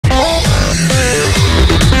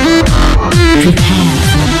Prepare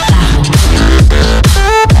for battle.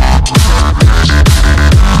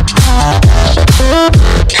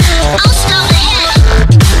 I'll stop ahead.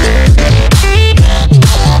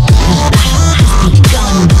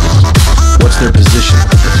 What's their position?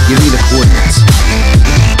 Give me the coordinates.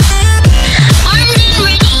 Armed and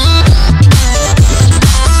ready.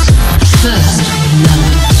 First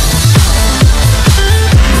love.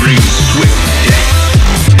 Bring swift death.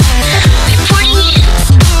 Reporting in.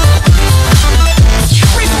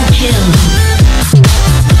 Triple kill.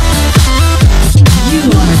 You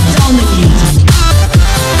are dominating.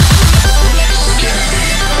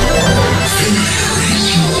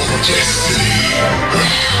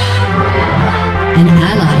 An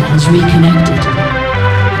ally has reconnected.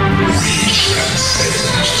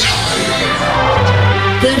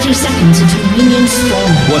 30 seconds until minions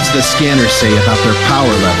spawn. What's the scanner say about their power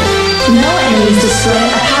level? No enemies display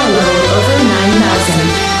a power level over 9,000.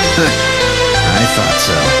 I thought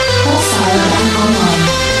so. Hostile back online.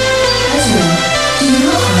 Ezra, do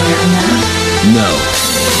you require a map? No.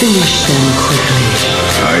 Finish them quickly.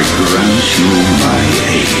 I grant you my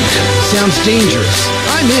aid. Sounds dangerous.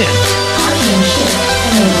 I'm in. Arcane shift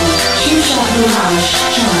enabled. Two-shot barrage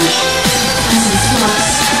charge. Essence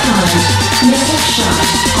flux armed. Mystic shot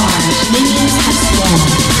armed. Minions have spawned.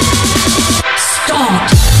 Stop!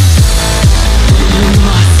 You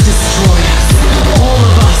must destroy us. All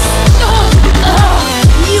of us.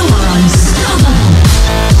 You are unstoppable.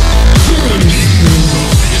 Killing spree.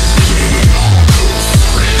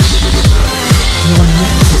 Your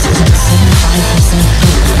nexus is at 75%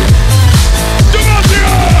 health.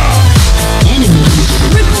 Enemy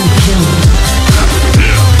triple kill.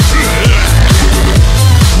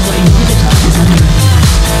 Your inhibitor is under attack.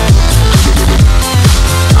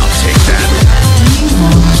 I'll take that. You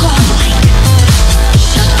are godlike.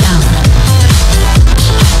 Shut down.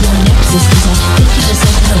 Your nexus is at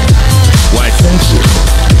 50% health. Why, thank you.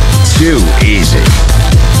 Too easy.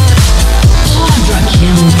 Quadra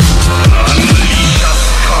kill.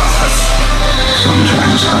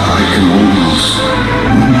 Sometimes I can almost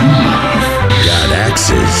God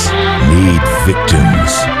axes need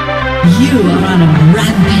victims. You are on a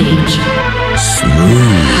rampage.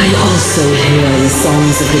 Smooth. I also hear the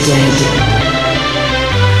songs of the dead.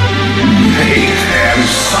 Make them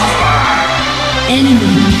suffer.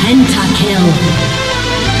 Enemy pentakill.